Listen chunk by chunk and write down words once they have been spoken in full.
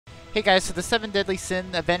Hey guys, so the 7 Deadly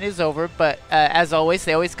Sin event is over, but as always,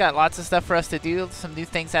 they always got lots of stuff for us to do, some new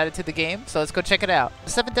things added to the game, so let's go check it out. The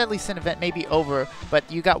 7 Deadly Sin event may be over, but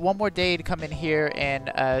you got one more day to come in here and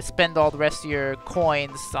spend all the rest of your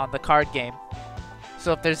coins on the card game.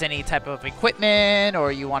 So if there's any type of equipment,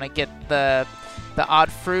 or you want to get the odd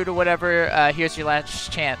fruit or whatever, here's your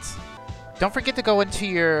last chance. Don't forget to go into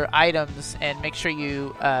your items and make sure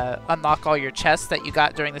you unlock all your chests that you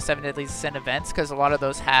got during the 7 Deadly Sin events, because a lot of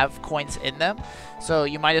those have coins in them. So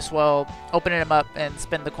you might as well open them up and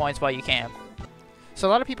spend the coins while you can. So a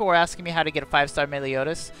lot of people were asking me how to get a 5-star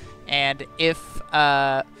Meliodas, and if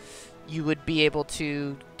you would be able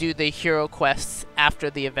to do the hero quests after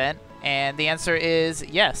the event. And the answer is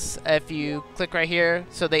yes. If you click right here,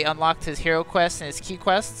 so they unlocked his hero quests and his key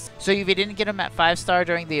quests. So if you didn't get him at 5-star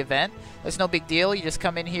during the event, it's no big deal. You just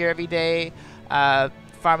come in here every day,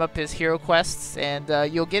 farm up his hero quests,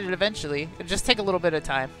 and you'll get it eventually. It'll just take a little bit of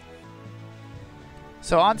time.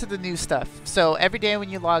 So on to the new stuff. So every day when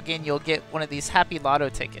you log in, you'll get one of these happy lotto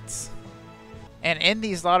tickets. And in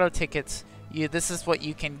these lotto tickets, this is what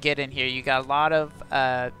you can get in here. You got a lot of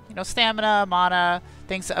stamina, mana,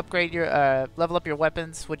 things to upgrade your level up your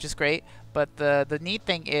weapons, which is great. But the neat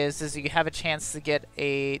thing is you have a chance to get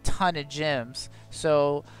a ton of gems.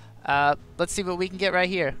 So let's see what we can get right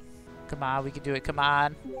here. Come on, we can do it. Come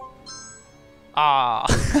on. Ah.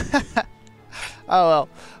 Oh well.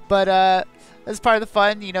 But as part of the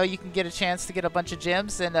fun, you can get a chance to get a bunch of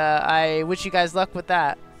gems, and I wish you guys luck with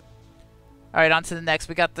that. Alright, on to the next.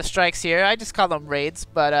 We got the strikes here. I just call them raids,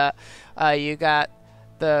 but you got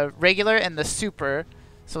the regular and the super.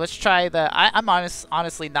 So let's try the... I'm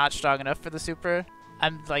honestly not strong enough for the super.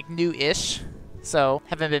 I'm like new-ish, so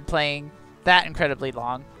haven't been playing that incredibly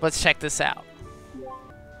long. Let's check this out.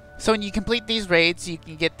 So when you complete these raids, you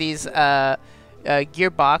can get these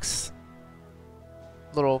gearbox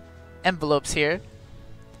little envelopes here.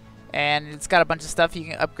 And it's got a bunch of stuff. You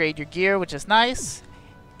can upgrade your gear, which is nice.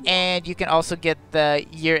 And you can also get the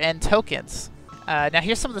year-end tokens. Now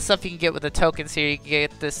here's some of the stuff you can get with the tokens here. You can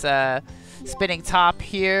get this spinning top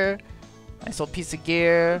here. Nice little piece of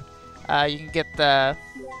gear. You can get the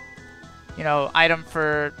item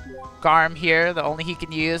for Garm here, the only he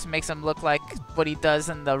can use. Makes him look like what he does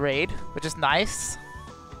in the raid, which is nice.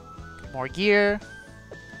 More gear.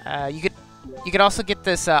 You could also get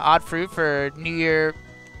this odd fruit for New Year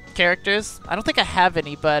characters. I don't think I have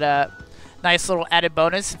any, but nice little added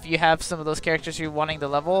bonus if you have some of those characters you're wanting to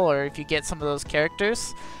level, or if you get some of those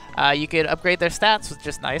characters, you could upgrade their stats, which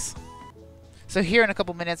is nice. So here in a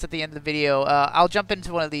couple minutes at the end of the video, I'll jump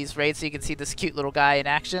into one of these raids so you can see this cute little guy in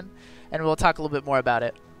action, and we'll talk a little bit more about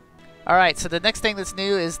it. Alright, so the next thing that's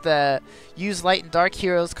new is the Use Light and Dark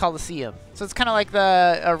Heroes Coliseum. So it's kind of like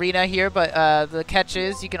the arena here, but the catch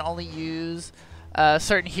is you can only use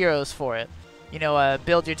certain heroes for it.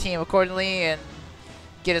 Build your team accordingly and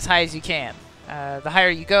get as high as you can. The higher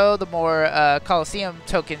you go, the more Coliseum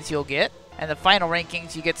tokens you'll get. And the final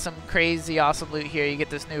rankings, you get some crazy awesome loot here. You get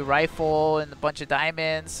this new rifle and a bunch of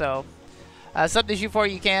diamonds. So something to shoot for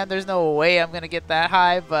you can. There's no way I'm going to get that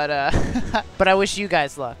high, but but I wish you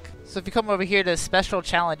guys luck. So if you come over here to special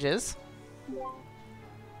challenges,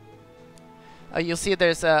 you'll see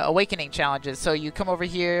there's awakening challenges. So you come over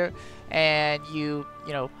here and you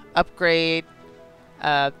upgrade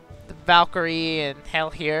the Valkyrie and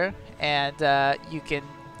Hell here, and you can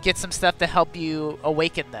get some stuff to help you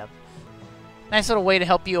awaken them. Nice little way to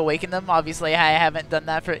help you awaken them. Obviously, I haven't done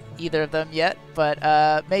that for either of them yet,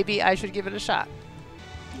 but maybe I should give it a shot.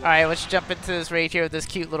 Alright, let's jump into this raid here with this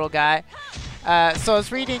cute little guy. So I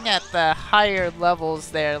was reading at the higher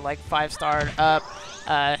levels there, like 5-star up,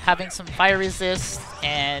 having some fire resist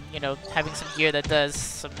and, having some gear that does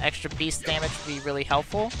some extra beast damage would be really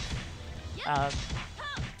helpful.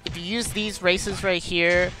 If you use these races right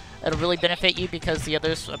here, it'll really benefit you because the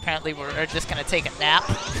others apparently are just going to take a nap.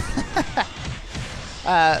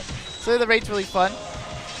 So the raid's really fun.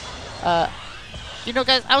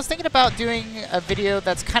 Guys, I was thinking about doing a video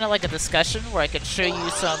that's kind of like a discussion where I could show you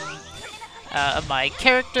some of my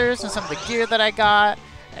characters and some of the gear that I got,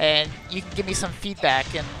 and you can give me some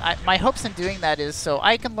feedback. And my hopes in doing that is so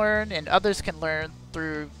I can learn and others can learn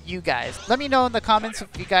through you guys. Let me know in the comments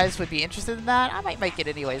if you guys would be interested in that. I might make it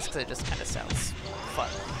anyways because it just kind of sounds fun.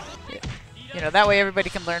 Yeah. That way everybody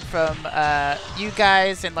can learn from you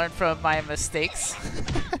guys and learn from my mistakes.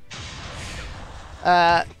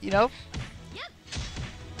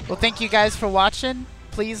 Well, thank you guys for watching.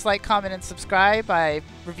 Please like, comment, and subscribe. I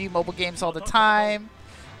review mobile games all the time.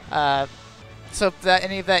 So if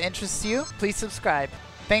any of that interests you, please subscribe.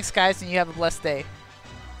 Thanks, guys, and you have a blessed day.